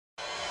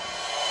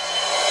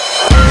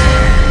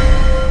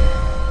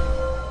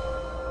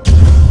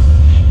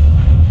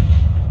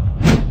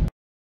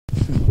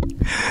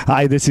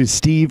Hi, this is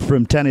Steve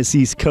from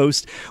Tennessee's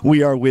Coast.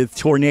 We are with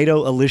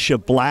Tornado Alicia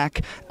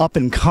Black,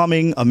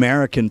 up-and-coming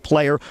American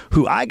player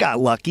who I got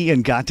lucky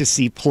and got to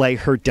see play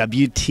her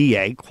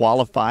WTA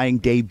qualifying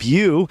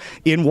debut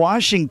in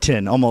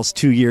Washington almost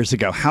 2 years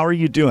ago. How are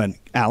you doing,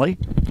 Allie?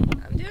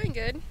 I'm doing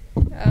good.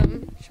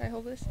 Should I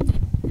hold this?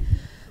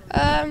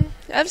 I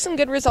have some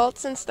good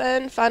results since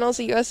then. Finals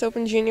at U.S.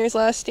 Open Juniors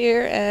last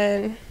year,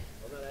 and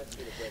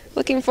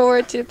looking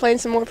forward to playing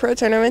some more pro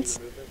tournaments.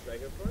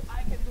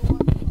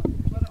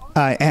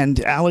 And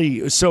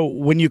Allie, so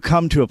when you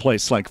come to a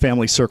place like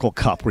Family Circle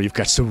Cup, where you've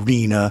got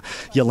Serena,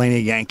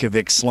 Jelena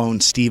Jankovic, Sloane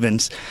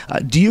Stephens,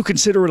 do you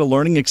consider it a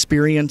learning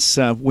experience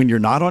when you're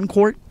not on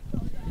court?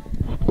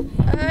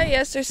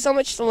 Yes, there's so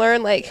much to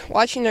learn, like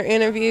watching their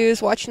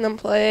interviews, watching them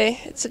play.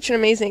 It's such an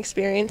amazing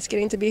experience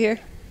getting to be here.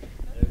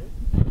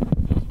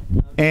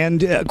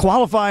 And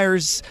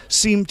qualifiers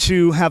seem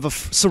to have a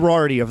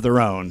sorority of their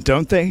own,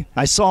 don't they?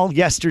 I saw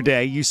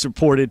yesterday you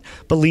supported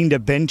Belinda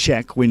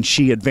Bencic when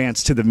she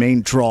advanced to the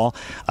main draw.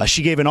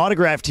 She gave an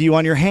autograph to you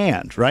on your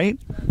hand, right?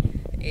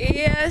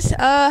 Yes,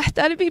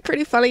 that'd be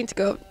pretty funny to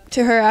go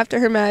to her after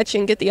her match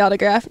and get the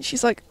autograph. And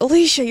she's like,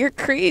 "Alicia, you're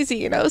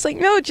crazy." And I was like,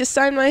 "No, just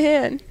sign my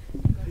hand."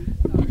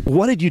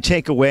 What did you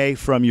take away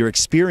from your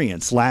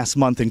experience last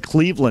month in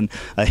Cleveland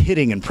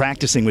hitting and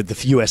practicing with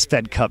the U.S.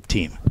 Fed Cup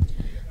team?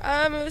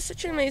 It was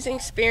such an amazing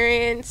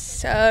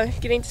experience,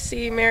 getting to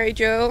see Mary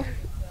Jo.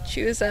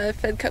 She was a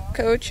Fed Cup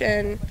coach,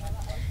 and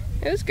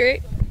it was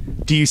great.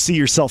 Do you see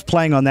yourself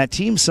playing on that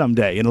team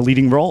someday in a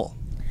leading role?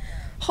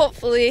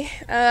 Hopefully.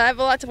 I have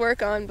a lot to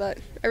work on, but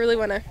I really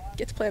want to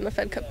get to play on the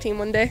Fed Cup team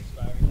one day.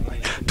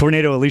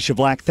 Tornado Alicia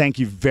Black, thank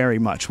you very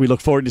much. We look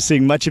forward to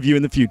seeing much of you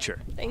in the future.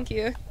 Thank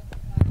you.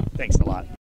 Thanks a lot.